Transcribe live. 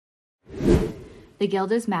The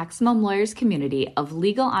Guild is Maximum Lawyers' community of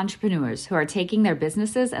legal entrepreneurs who are taking their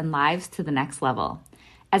businesses and lives to the next level.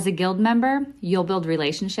 As a Guild member, you'll build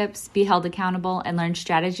relationships, be held accountable, and learn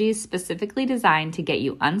strategies specifically designed to get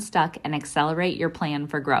you unstuck and accelerate your plan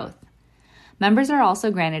for growth. Members are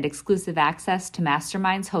also granted exclusive access to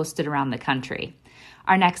masterminds hosted around the country.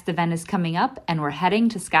 Our next event is coming up, and we're heading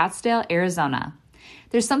to Scottsdale, Arizona.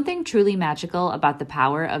 There's something truly magical about the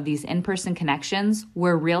power of these in-person connections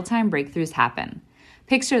where real-time breakthroughs happen.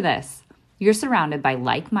 Picture this. You're surrounded by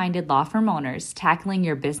like-minded law firm owners tackling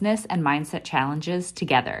your business and mindset challenges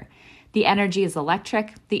together. The energy is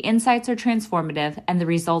electric, the insights are transformative, and the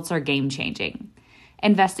results are game-changing.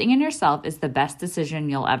 Investing in yourself is the best decision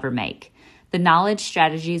you'll ever make. The knowledge,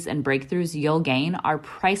 strategies, and breakthroughs you'll gain are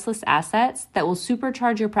priceless assets that will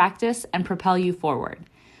supercharge your practice and propel you forward.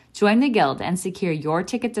 Join the Guild and secure your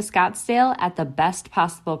ticket to Scottsdale at the best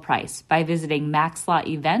possible price by visiting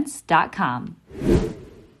maxlawevents.com.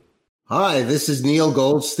 Hi, this is Neal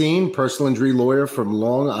Goldstein, personal injury lawyer from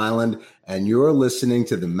Long Island, and you're listening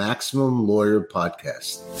to the Maximum Lawyer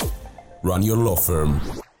Podcast. Run your law firm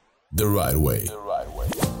the right way.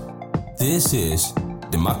 This is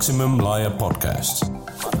the Maximum Lawyer Podcast.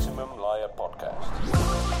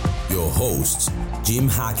 Your hosts, Jim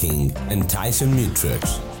Hacking and Tyson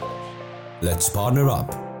Mutrux. Let's partner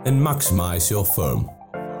up and maximize your firm.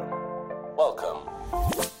 Welcome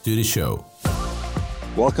to the show.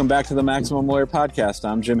 Welcome back to the Maximum Lawyer Podcast.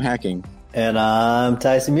 I'm Jim Hacking. And I'm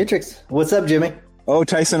Tyson Mutrux. What's up, Jimmy? Oh,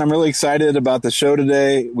 Tyson, I'm really excited about the show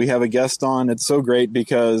today. We have a guest on. It's so great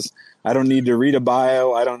because I don't need to read a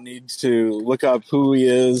bio. I don't need to look up who he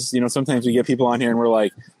is. You know, sometimes we get people on here and we're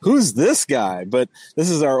like, who's this guy? But this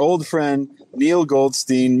is our old friend, Neal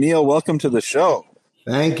Goldstein. Neal, welcome to the show.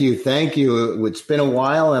 Thank you. Thank you. It's been a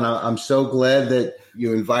while, and I'm so glad that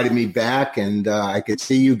you invited me back, and I could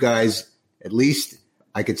see you guys, at least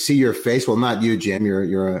I could see your face. Well, not you, Jim.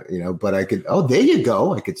 You're but I could, oh, there you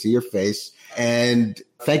go. I could see your face. And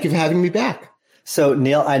thank you for having me back. So,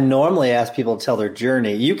 Neal, I normally ask people to tell their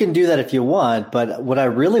journey. You can do that if you want, but what I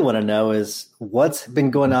really want to know is what's been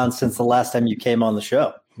going on since the last time you came on the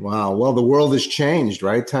show? Wow. Well, the world has changed,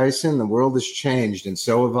 right, Tyson? The world has changed, and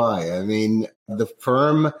so have I. I mean, the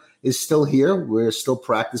firm is still here. We're still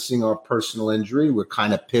practicing our personal injury. We're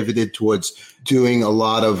kind of pivoted towards doing a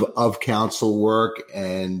lot of counsel work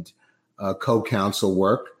and co-counsel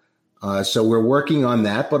work. So we're working on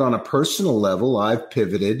that. But on a personal level, I've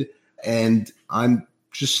pivoted, and I'm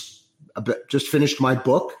just finished my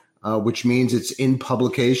book, which means it's in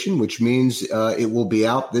publication, which means it will be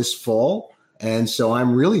out this fall. And so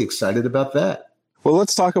I'm really excited about that. Well,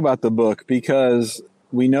 let's talk about the book, because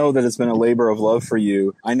we know that it's been a labor of love for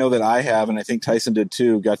you. I know that I have, and I think Tyson did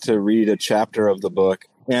too, got to read a chapter of the book.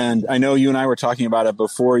 And I know you and I were talking about it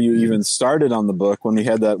before you even started on the book when we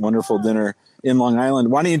had that wonderful dinner in Long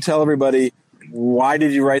Island. Why don't you tell everybody, why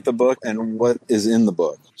did you write the book and what is in the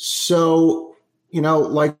book? So,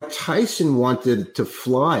 like Tyson wanted to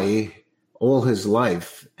fly all his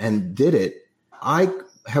life and did it, I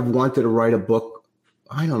have wanted to write a book,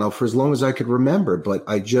 I don't know, for as long as I could remember, but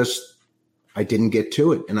I didn't get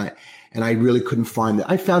to it. And I really couldn't find it.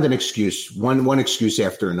 I found an excuse, one excuse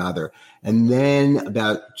after another. And then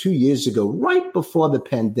about 2 years ago, right before the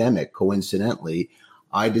pandemic, coincidentally,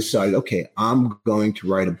 I decided, okay, I'm going to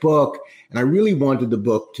write a book. And I really wanted the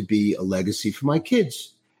book to be a legacy for my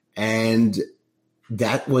kids. And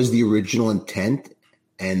that was the original intent.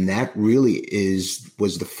 And that really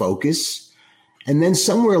was the focus. And then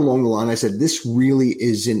somewhere along the line, I said, this really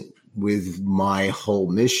isn't with my whole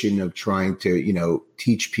mission of trying to,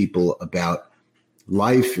 teach people about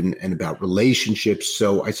life and about relationships.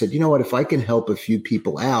 So I said, you know what, if I can help a few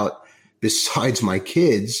people out besides my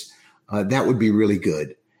kids, that would be really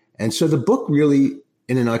good. And so the book really,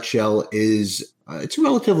 in a nutshell, is it's a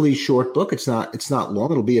relatively short book. It's not long.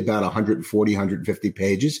 It'll be about 140, 150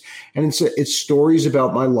 pages. And it's stories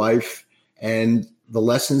about my life and the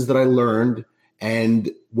lessons that I learned and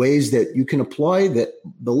ways that you can apply the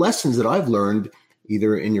lessons that I've learned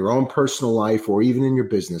either in your own personal life or even in your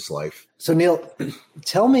business life. So, Neal,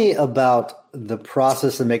 tell me about the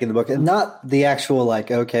process of making the book, and not the actual,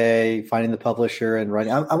 finding the publisher and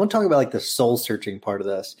writing. I want to talk about the soul searching part of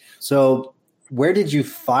this. So where did you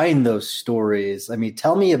find those stories? I mean,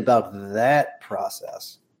 tell me about that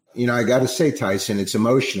process. I got to say, Tyson, it's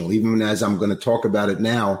emotional. Even as I'm going to talk about it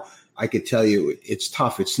now, I could tell you it's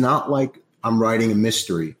tough. It's not like I'm writing a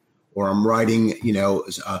mystery or I'm writing,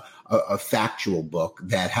 a factual book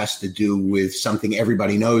that has to do with something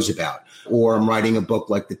everybody knows about, or I'm writing a book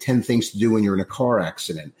like the 10 Things to Do When You're in a Car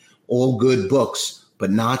Accident. All good books, but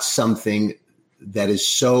not something that is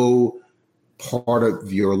so part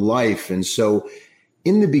of your life. And so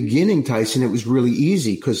in the beginning, Tyson, it was really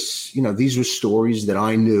easy because, these were stories that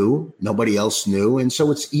I knew, nobody else knew. And so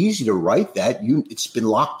it's easy to write that. It's been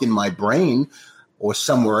locked in my brain or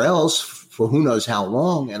somewhere else for who knows how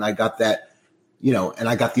long. And I got that, and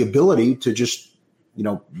I got the ability to just,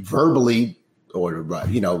 verbally or,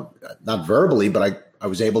 not verbally, but I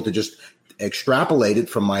was able to just extrapolate it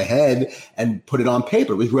from my head and put it on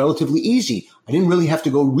paper. It was relatively easy. I didn't really have to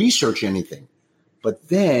go research anything. But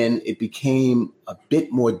then it became a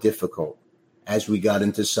bit more difficult as we got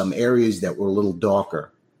into some areas that were a little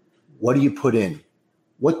darker. What do you put in?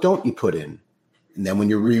 What don't you put in? And then when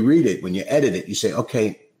you reread it, when you edit it, you say,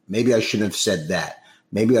 okay, maybe I shouldn't have said that.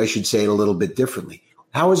 Maybe I should say it a little bit differently.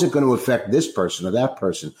 How is it going to affect this person or that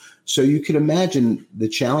person? So you can imagine the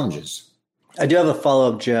challenges. I do have a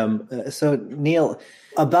follow-up, Jim. So Neal,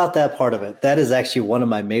 about that part of it, that is actually one of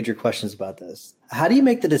my major questions about this. How do you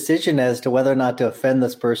make the decision as to whether or not to offend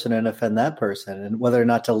this person and offend that person, and whether or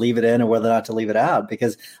not to leave it in or whether or not to leave it out?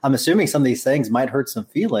 Because I'm assuming some of these things might hurt some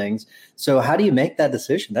feelings. So how do you make that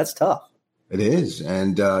decision? That's tough. It is.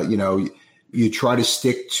 And, you try to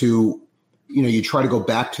stick to, you try to go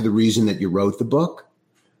back to the reason that you wrote the book.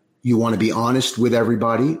 You want to be honest with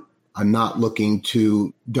everybody. I'm not looking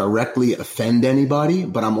to directly offend anybody,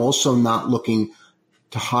 but I'm also not looking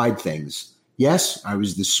to hide things. Yes, I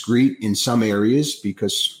was discreet in some areas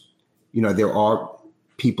because, there are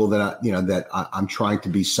people that I'm trying to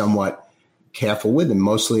be somewhat careful with, and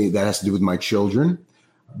mostly that has to do with my children.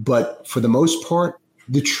 But for the most part,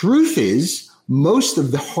 the truth is most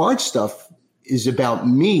of the hard stuff is about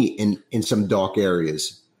me in some dark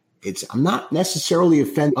areas. I'm not necessarily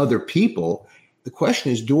offend other people. The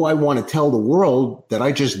question is, do I want to tell the world that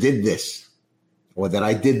I just did this or that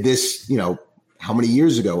I did this, how many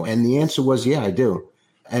years ago? And the answer was, yeah, I do.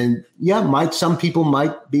 And yeah, some people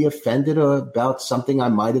might be offended about something I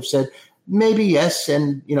might have said. Maybe yes.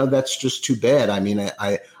 And, that's just too bad. I mean,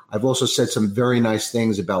 I've also said some very nice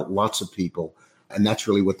things about lots of people. And that's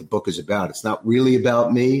really what the book is about. It's not really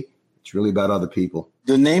about me. It's really about other people.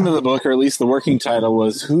 The name of the book, or at least the working title,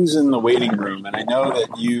 was Who's in the Waiting Room? And I know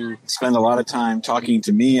that you spend a lot of time talking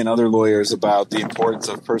to me and other lawyers about the importance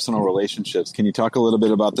of personal relationships. Can you talk a little bit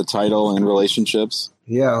about the title and relationships?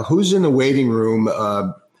 Yeah, Who's in the Waiting Room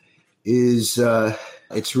is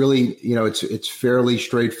it's really, it's fairly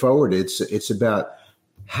straightforward. It's about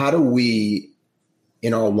how do we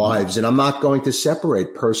in our lives, and I'm not going to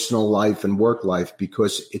separate personal life and work life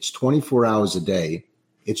because it's 24 hours a day.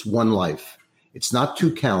 It's one life. It's not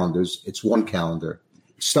two calendars. It's one calendar.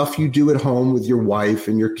 Stuff you do at home with your wife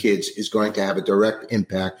and your kids is going to have a direct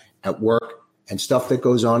impact at work, and stuff that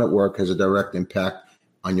goes on at work has a direct impact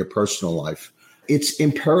on your personal life. It's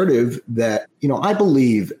imperative that, I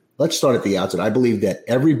believe, let's start at the outset. I believe that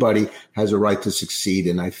everybody has a right to succeed.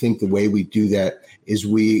 And I think the way we do that is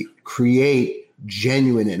we create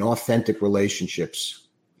genuine and authentic relationships.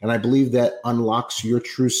 And I believe that unlocks your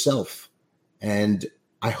true self. And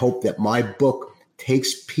I hope that my book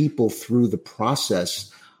takes people through the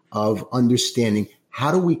process of understanding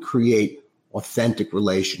how do we create authentic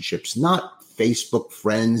relationships, not Facebook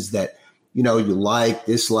friends that, you like,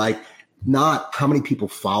 dislike, not how many people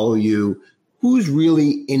follow you, who's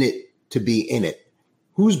really in it to be in it,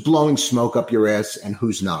 who's blowing smoke up your ass and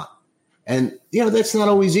who's not. And, that's not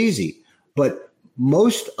always easy. But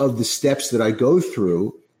most of the steps that I go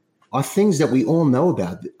through are things that we all know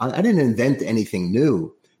about. I didn't invent anything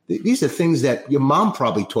new. These are things that your mom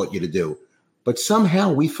probably taught you to do, but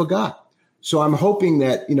somehow we forgot. So I'm hoping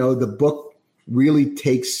that, the book really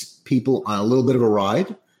takes people on a little bit of a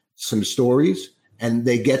ride, some stories, and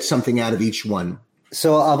they get something out of each one.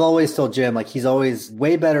 So I've always told Jim, he's always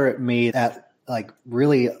way better at me at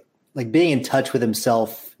really being in touch with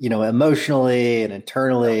himself, emotionally and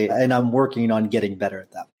internally. And I'm working on getting better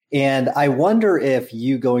at that. And I wonder if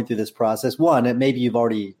you going through this process, one, and maybe you've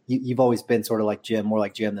always been sort of like Jim, more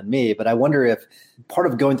like Jim than me, but I wonder if part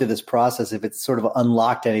of going through this process, if it's sort of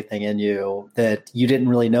unlocked anything in you that you didn't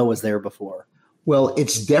really know was there before. Well,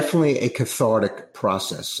 it's definitely a cathartic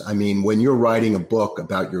process. I mean, when you're writing a book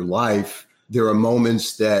about your life, there are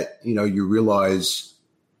moments that, you realize,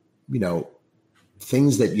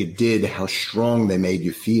 things that you did, how strong they made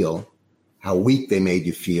you feel, how weak they made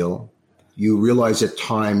you feel. You realize at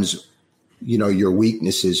times, your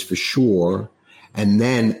weaknesses for sure. And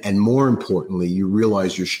then, and more importantly, you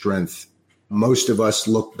realize your strength. Most of us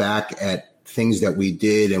look back at things that we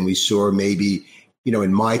did and we saw maybe,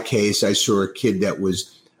 in my case, I saw a kid that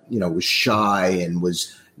was, was shy and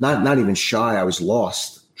was not even shy. I was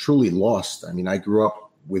lost, truly lost. I mean, I grew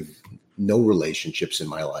up with no relationships in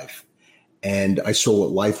my life, and I saw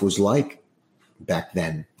what life was like. back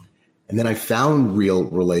then. And then I found real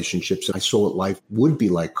relationships. I saw what life would be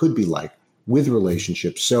like, could be like with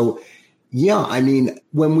relationships. So, yeah, I mean,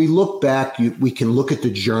 when we look back, we can look at the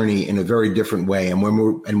journey in a very different way. And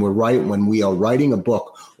when we are writing a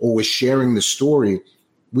book or we're sharing the story,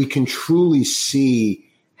 we can truly see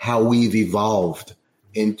how we've evolved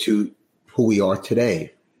into who we are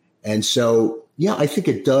today. And so, yeah, I think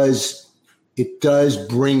it does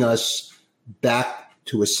bring us back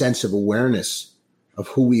to a sense of awareness of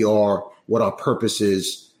who we are, what our purpose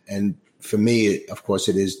is. And for me, of course,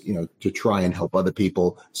 it is, to try and help other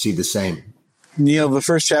people see the same. Neal, the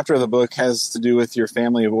first chapter of the book has to do with your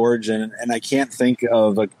family of origin. And I can't think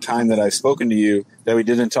of a time that I've spoken to you that we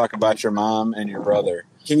didn't talk about your mom and your brother.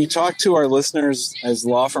 Can you talk to our listeners as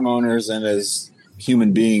law firm owners and as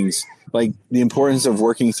human beings, like the importance of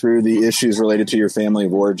working through the issues related to your family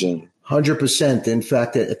of origin? 100%. In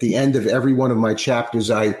fact, at the end of every one of my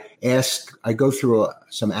chapters, I go through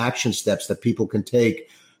some action steps that people can take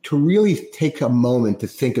to really take a moment to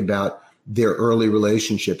think about their early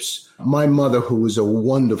relationships. My mother, who was a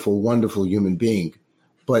wonderful, wonderful human being,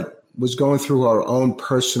 but was going through her own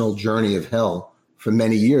personal journey of hell for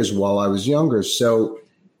many years while I was younger. So,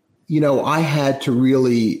 I had to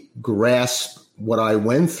really grasp what I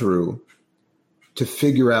went through to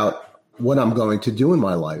figure out what I'm going to do in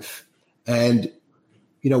my life. And,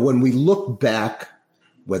 when we look back,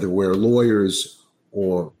 whether we're lawyers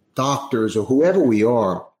or doctors or whoever we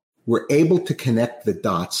are, we're able to connect the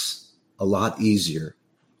dots a lot easier.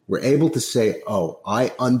 We're able to say, oh,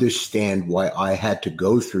 I understand why I had to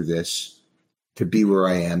go through this to be where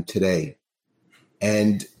I am today.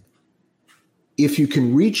 And if you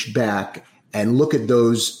can reach back and look at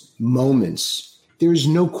those moments, there's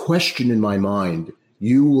no question in my mind,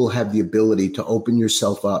 you will have the ability to open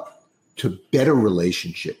yourself up to better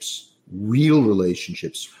relationships, real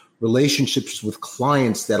relationships with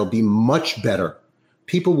clients that'll be much better.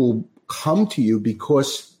 People will come to you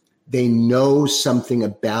because they know something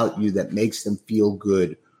about you that makes them feel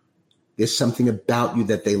good. There's something about you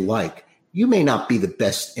that they like. You may not be the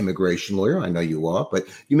best immigration lawyer. I know you are, but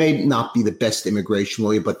you may not be the best immigration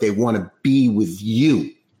lawyer, but they want to be with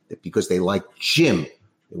you because they like Jim.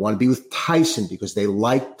 They want to be with Tyson because they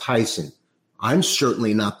like Tyson. I'm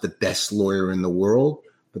certainly not the best lawyer in the world,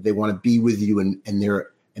 but they want to be with you. And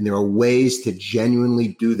there are ways to genuinely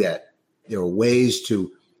do that. There are ways to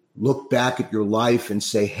look back at your life and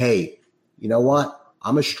say, hey, you know what?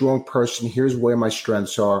 I'm a strong person. Here's where my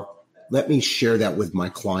strengths are. Let me share that with my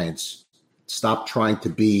clients. Stop trying to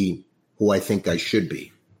be who I think I should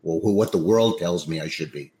be or what the world tells me I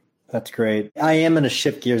should be. That's great. I am going to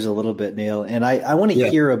shift gears a little bit, Neal, and I want to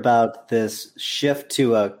hear about this shift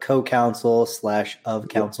to a co-counsel / of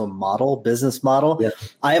counsel model, business model. Yeah.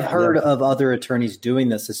 I have heard of other attorneys doing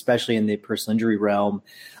this, especially in the personal injury realm.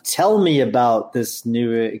 Tell me about this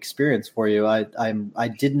new experience for you. I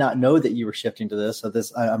did not know that you were shifting to this, so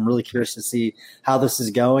I'm really curious to see how this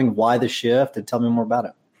is going, why the shift, and tell me more about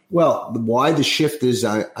it. Well, why the shift is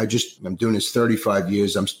I'm doing this 35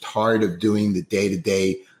 years. I'm tired of doing the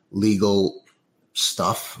day-to-day legal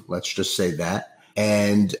stuff. Let's just say that.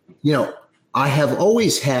 And, I have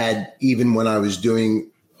always had, even when I was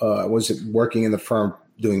working in the firm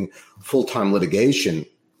doing full-time litigation,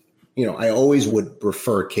 I always would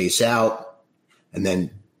refer a case out and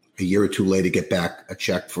then a year or two later get back a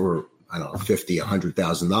check for, $50,000,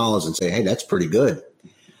 $100,000 and say, hey, that's pretty good.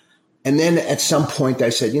 And then at some point I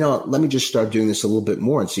said, let me just start doing this a little bit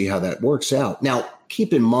more and see how that works out. Now,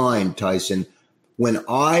 keep in mind, Tyson, when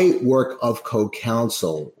I work of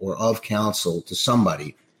co-counsel or of counsel to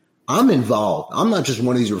somebody, I'm involved. I'm not just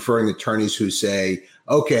one of these referring attorneys who say,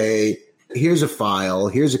 okay, here's a file,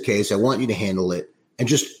 here's a case, I want you to handle it, and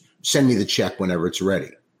just send me the check whenever it's ready.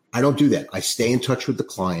 I don't do that. I stay in touch with the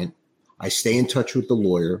client. I stay in touch with the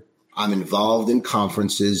lawyer. I'm involved in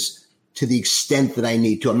conferences to the extent that I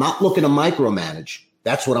need to. I'm not looking to micromanage.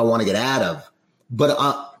 That's what I want to get out of. But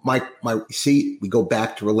we go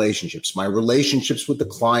back to relationships. My relationships with the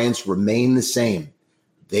clients remain the same.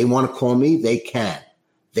 They want to call me, they can.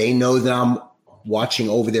 They know that I'm watching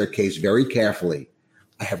over their case very carefully.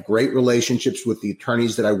 I have great relationships with the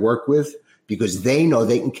attorneys that I work with because they know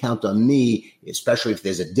they can count on me, especially if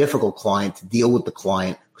there's a difficult client, to deal with the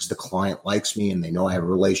client because the client likes me and they know I have a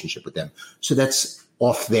relationship with them. So that's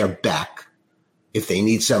off their back. If they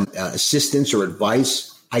need some assistance or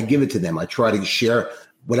advice, I give it to them. I try to share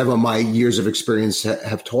whatever my years of experience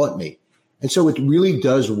have taught me. And so it really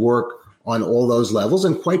does work on all those levels.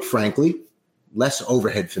 And quite frankly, less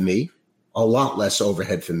overhead for me, a lot less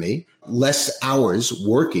overhead for me, less hours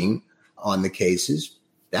working on the cases.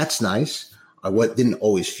 That's nice. I didn't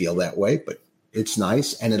always feel that way, but It's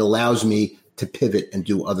nice. And it allows me to pivot and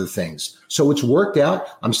do other things. So it's worked out.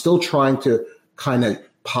 I'm still trying to kind of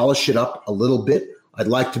polish it up a little bit. I'd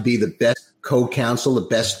like to be the best co-counsel, the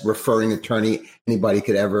best referring attorney anybody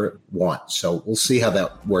could ever want. So we'll see how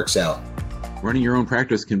that works out. Running your own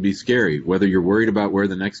practice can be scary, whether you're worried about where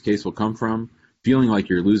the next case will come from, feeling like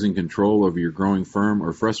you're losing control over your growing firm,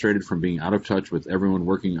 or frustrated from being out of touch with everyone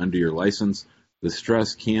working under your license. The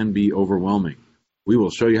stress can be overwhelming. We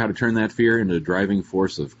will show you how to turn that fear into a driving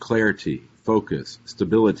force of clarity, focus,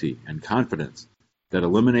 stability, and confidence that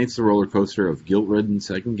eliminates the roller coaster of guilt-ridden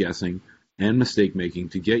second-guessing and mistake-making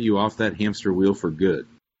to get you off that hamster wheel for good.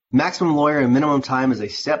 Maximum Lawyer in Minimum Time is a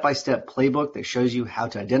step-by-step playbook that shows you how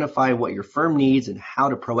to identify what your firm needs and how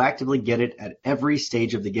to proactively get it at every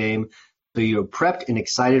stage of the game so you're prepped and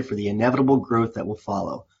excited for the inevitable growth that will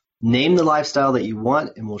follow. Name the lifestyle that you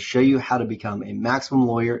want and we'll show you how to become a maximum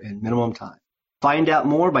lawyer in minimum time. Find out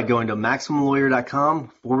more by going to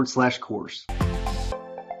MaximumLawyer.com/course.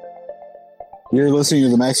 You're listening to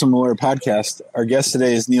the Maximum Lawyer podcast. Our guest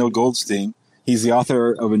today is Neal Goldstein. He's the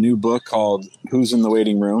author of a new book called Who's in the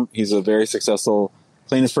Waiting Room. He's a very successful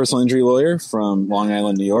plaintiff's personal injury lawyer from Long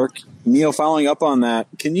Island, New York. Neal, following up on that,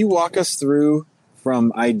 can you walk us through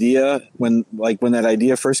from idea, when that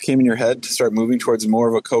idea first came in your head to start moving towards more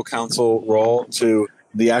of a co-counsel role, to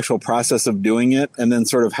the actual process of doing it, and then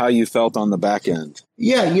sort of how you felt on the back end?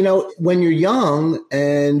 Yeah, when you're young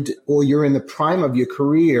or you're in the prime of your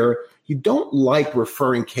career, you don't like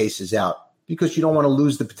referring cases out because you don't want to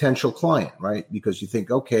lose the potential client, right? Because you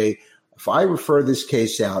think, okay, if I refer this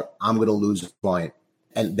case out, I'm going to lose a client.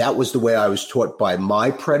 And that was the way I was taught by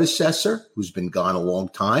my predecessor, who's been gone a long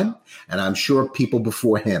time, and I'm sure people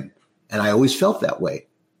before him. And I always felt that way.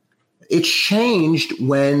 It changed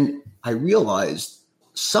when I realized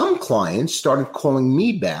some clients started calling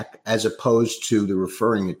me back as opposed to the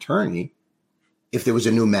referring attorney if there was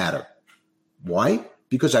a new matter. Why?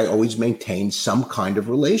 Because I always maintained some kind of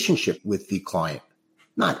relationship with the client.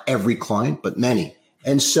 Not every client, but many.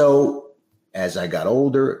 And so as I got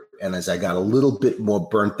older and as I got a little bit more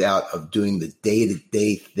burnt out of doing the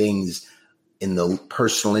day-to-day things in the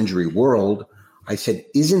personal injury world, I said,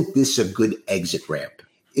 isn't this a good exit ramp?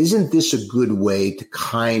 Isn't this a good way to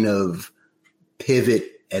kind of pivot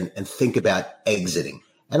and think about exiting?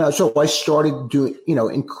 And so I started doing,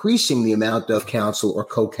 increasing the amount of counsel or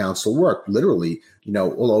co-counsel work, literally,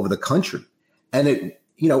 all over the country. And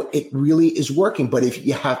it really is working. But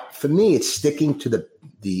for me, it's sticking to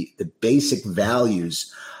the basic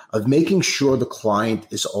values of making sure the client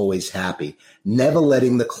is always happy, never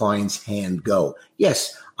letting the client's hand go.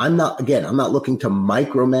 Yes, I'm not looking to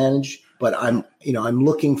micromanage, but I'm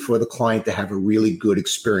looking for the client to have a really good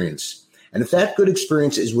experience. And if that good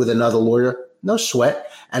experience is with another lawyer, no sweat.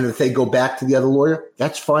 And if they go back to the other lawyer,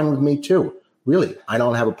 that's fine with me too. Really, I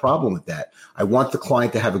don't have a problem with that. I want the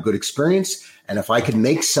client to have a good experience. And if I can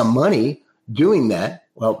make some money doing that,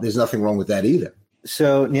 well, there's nothing wrong with that either.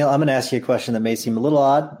 So, Neal, I'm going to ask you a question that may seem a little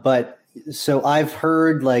odd, but so I've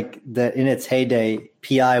heard that in its heyday,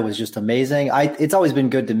 PI was just amazing. It's always been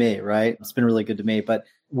good to me, right? It's been really good to me. But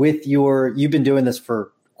you've been doing this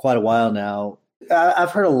for quite a while now.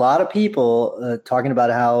 I've heard a lot of people talking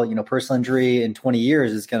about how, personal injury in 20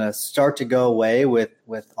 years is going to start to go away with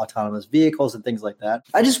autonomous vehicles and things like that.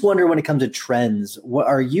 I just wonder, when it comes to trends,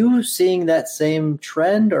 are you seeing that same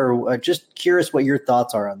trend, or just curious what your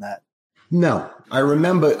thoughts are on that? No. I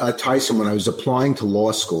remember, Tyson, when I was applying to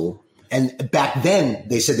law school, and back then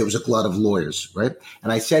they said there was a glut of lawyers, right?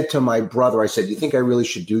 And I said to my brother, I said, do you think I really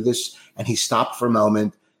should do this? And he stopped for a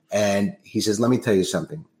moment and he says, let me tell you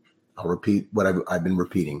something. I'll repeat what I've been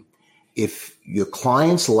repeating. If your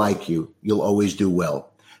clients like you, you'll always do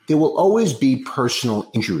well. There will always be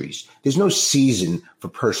personal injuries. There's no season for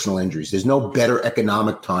personal injuries. There's no better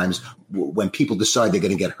economic times when people decide they're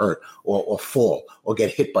going to get hurt or fall or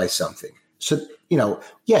get hit by something. So,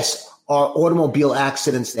 yes, are automobile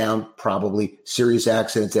accidents down? Probably. Serious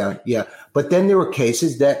accidents down? Yeah. But then there were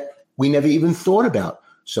cases that we never even thought about.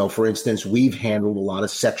 So, for instance, we've handled a lot of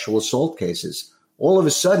sexual assault cases. All of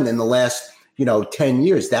a sudden, in the last, 10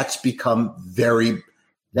 years, that's become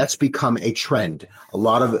a trend. A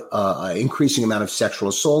lot of increasing amount of sexual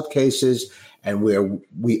assault cases, and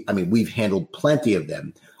we've handled plenty of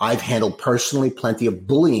them. I've handled personally plenty of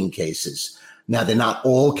bullying cases. Now, they're not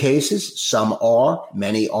all cases. Some are,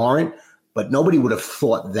 many aren't, but nobody would have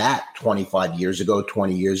thought that 25 years ago,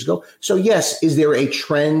 20 years ago. So yes, is there a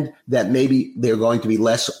trend that maybe there are going to be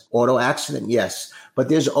less auto accident? Yes. But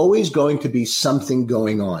there's always going to be something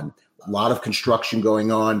going on. A lot of construction going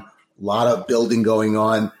on, a lot of building going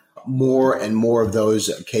on. More and more of those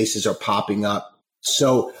cases are popping up.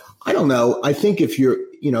 So I don't know. I think if you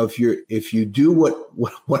do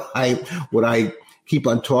what I keep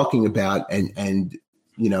on talking about, and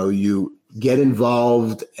you get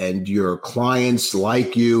involved and your clients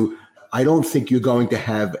like you, I don't think you're going to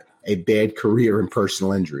have a bad career in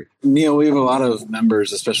personal injury. Neal, we have a lot of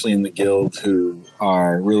members, especially in the guild, who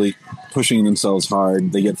are really pushing themselves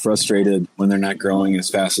hard. They get frustrated when they're not growing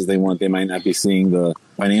as fast as they want. They might not be seeing the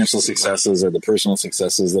financial successes or the personal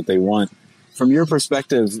successes that they want. From your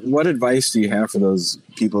perspective, what advice do you have for those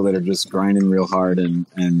people that are just grinding real hard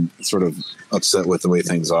and sort of upset with the way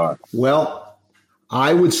things are? Well,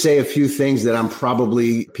 I would say a few things that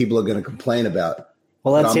people are going to complain about.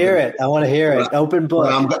 Well, let's hear it. I want to hear it. Open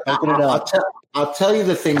book. Open it up. I'll tell you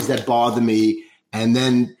the things that bother me, and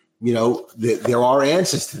then, there are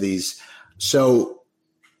answers to these. So,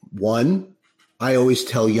 one, I always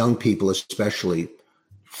tell young people especially,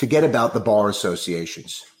 forget about the bar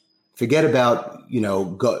associations. Forget about,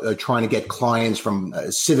 trying to get clients from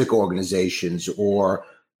civic organizations or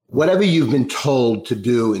whatever you've been told to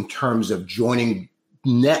do in terms of joining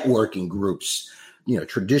networking groups,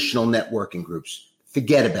 traditional networking groups.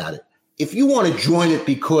 Forget about it. If you want to join it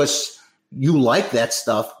because you like that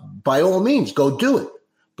stuff, by all means, go do it.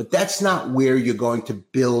 But that's not where you're going to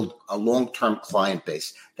build a long-term client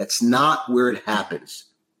base. That's not where it happens.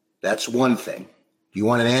 That's one thing. Do you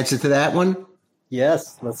want an answer to that one?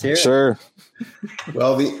 Yes, let's hear it. Sure.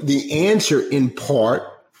 Well, the answer in part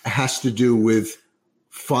has to do with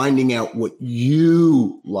finding out what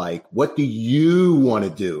you like. What do you want to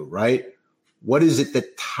do, right? What is it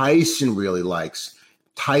that Tyson really likes?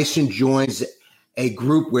 Tyson joins a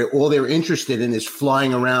group where all they're interested in is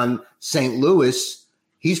flying around St. Louis.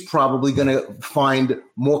 He's probably going to find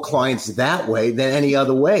more clients that way than any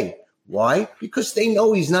other way. Why? Because they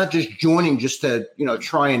know he's not just joining just to,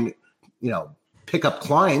 try and, pick up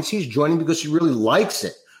clients. He's joining because he really likes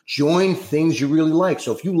it. Join things you really like.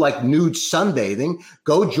 So if you like nude sunbathing,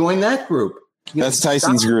 go join that group. That's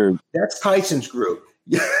Tyson's group. That's Tyson's group.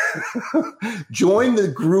 Join the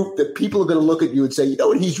group that people are going to look at you and say, you know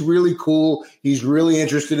what, he's really cool. He's really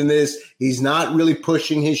interested in this. He's not really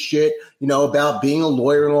pushing his shit, about being a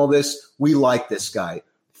lawyer and all this. We like this guy.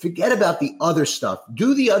 Forget about the other stuff.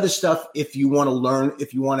 Do the other stuff if you want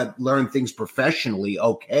to learn things professionally,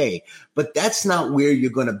 okay. But that's not where you're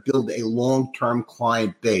going to build a long-term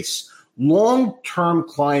client base. Long-term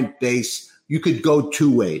client base, you could go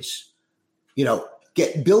two ways.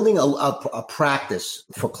 Building a practice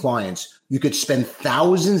for clients. You could spend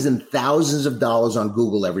thousands and thousands of dollars on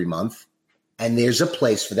Google every month, and there's a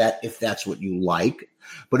place for that if that's what you like.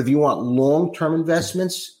 But if you want long-term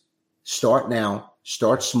investments, start now.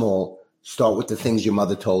 Start small. Start with the things your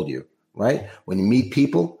mother told you, right? When you meet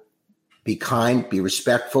people, be kind, be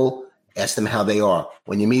respectful, ask them how they are.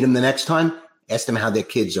 When you meet them the next time, ask them how their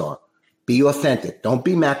kids are. Be authentic. Don't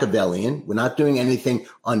be Machiavellian. We're not doing anything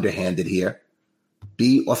underhanded here.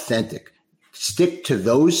 Be authentic. Stick to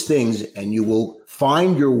those things and you will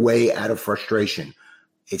find your way out of frustration.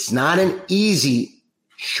 It's not an easy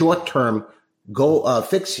short-term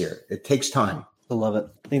fix here. It takes time. I love it.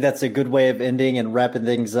 I think that's a good way of ending and wrapping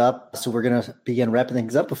things up. So we're going to begin wrapping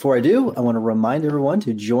things up. Before I do, I want to remind everyone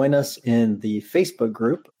to join us in the Facebook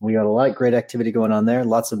group. We got a lot of great activity going on there,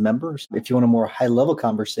 lots of members. If you want a more high-level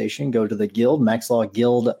conversation, go to the Guild,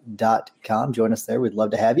 maxlawguild.com. Join us there. We'd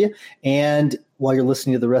love to have you. And while you're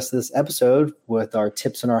listening to the rest of this episode with our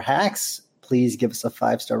tips and our hacks, please give us a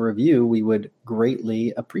 5-star review. We would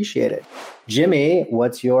greatly appreciate it. Jimmy,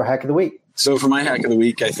 what's your hack of the week? So for my hack of the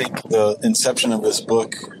week, I think the inception of this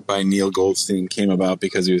book by Neal Goldstein came about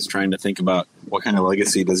because he was trying to think about what kind of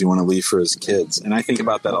legacy does he want to leave for his kids. And I think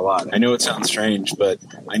about that a lot. I know it sounds strange, but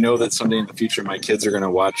I know that someday in the future, my kids are going to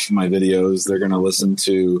watch my videos. They're going to listen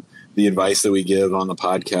to the advice that we give on the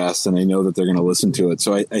podcast, and I know that they're going to listen to it.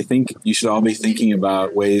 So I think you should all be thinking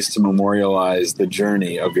about ways to memorialize the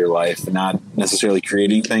journey of your life, not necessarily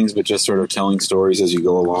creating things, but just sort of telling stories as you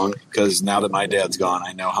go along. Because now that my dad's gone,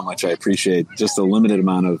 I know how much I appreciate just the limited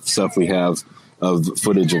amount of stuff we have of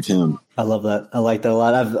footage of him. I love that. I like that a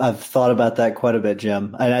lot. I've thought about that quite a bit,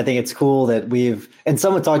 Jim. And I think it's cool that and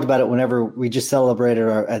someone talked about it whenever we just celebrated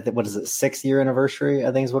our, 6th year anniversary,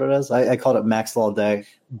 I think is what it is. I called it Max Law Day.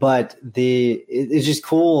 But it's just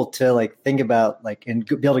cool to think about and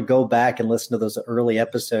be able to go back and listen to those early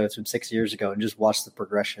episodes from 6 years ago and just watch the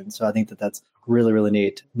progression. So I think that's really, really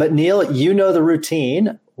neat. But Neal, you know the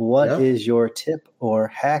routine. What is your tip or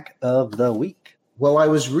hack of the week? Well, I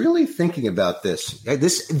was really thinking about this.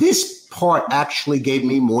 This part actually gave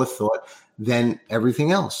me more thought than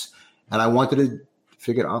everything else. And I wanted to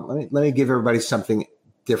figure out, let me give everybody something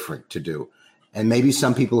different to do. And maybe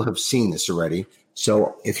some people have seen this already.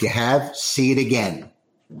 So if you have, see it again.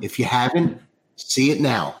 If you haven't, see it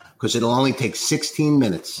now, because it'll only take 16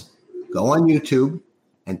 minutes. Go on YouTube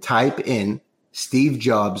and type in Steve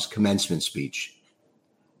Jobs commencement speech.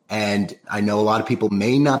 And I know a lot of people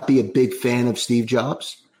may not be a big fan of Steve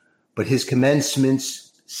Jobs, but his commencement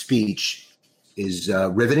speech is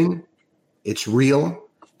riveting. It's real.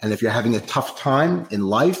 And if you're having a tough time in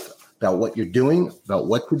life about what you're doing, about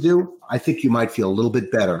what to do, I think you might feel a little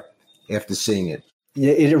bit better after seeing it.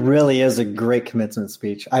 Yeah, it really is a great commencement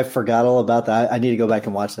speech. I forgot all about that. I need to go back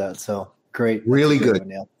and watch that. So great. Really good. One,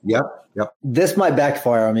 Neal. Yep. This might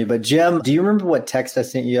backfire on me, but Jim, do you remember what text I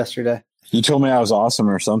sent you yesterday? You told me I was awesome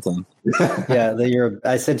or something. Yeah,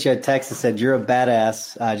 I sent you a text that said, you're a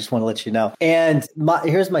badass. I just want to let you know. And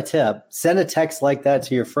here's my tip. Send a text like that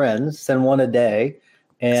to your friends. Send one a day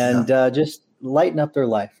and just lighten up their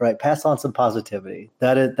life, right? Pass on some positivity.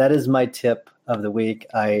 That is my tip of the week.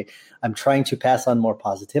 I'm trying to pass on more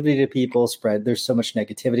positivity to people. There's so much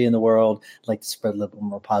negativity in the world. I'd like to spread a little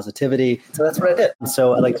more positivity. So that's what I did.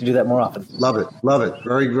 So I'd like to do that more often. Love it.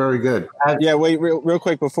 Very, very good. Yeah, wait, real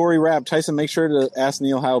quick. Before we wrap, Tyson, make sure to ask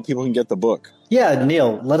Neal how people can get the book. Yeah,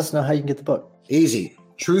 Neal, let us know how you can get the book. Easy.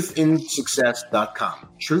 Truthinsuccess.com.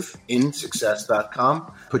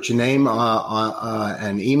 Truthinsuccess.com. Put your name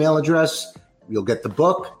and email address. You'll get the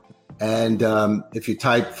book. And if you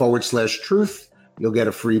type /truth, you'll get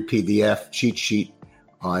a free PDF cheat sheet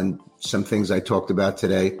on some things I talked about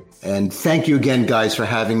today. And thank you again, guys, for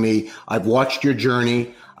having me. I've watched your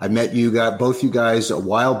journey. I met both you guys a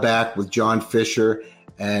while back with John Fisher,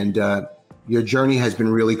 and your journey has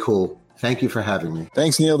been really cool. Thank you for having me.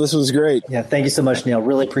 Thanks, Neal. This was great. Yeah, thank you so much, Neal.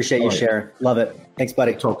 Really appreciate you sharing. Love it. Thanks,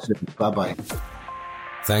 buddy. Talk soon. Bye-bye.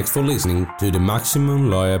 Thanks for listening to the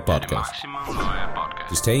Maximum Lawyer Podcast.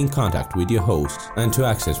 To stay in contact with your host and to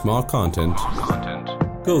access more content,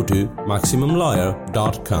 go to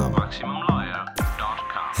MaximumLawyer.com.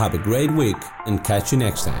 Have a great week and catch you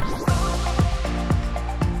next time.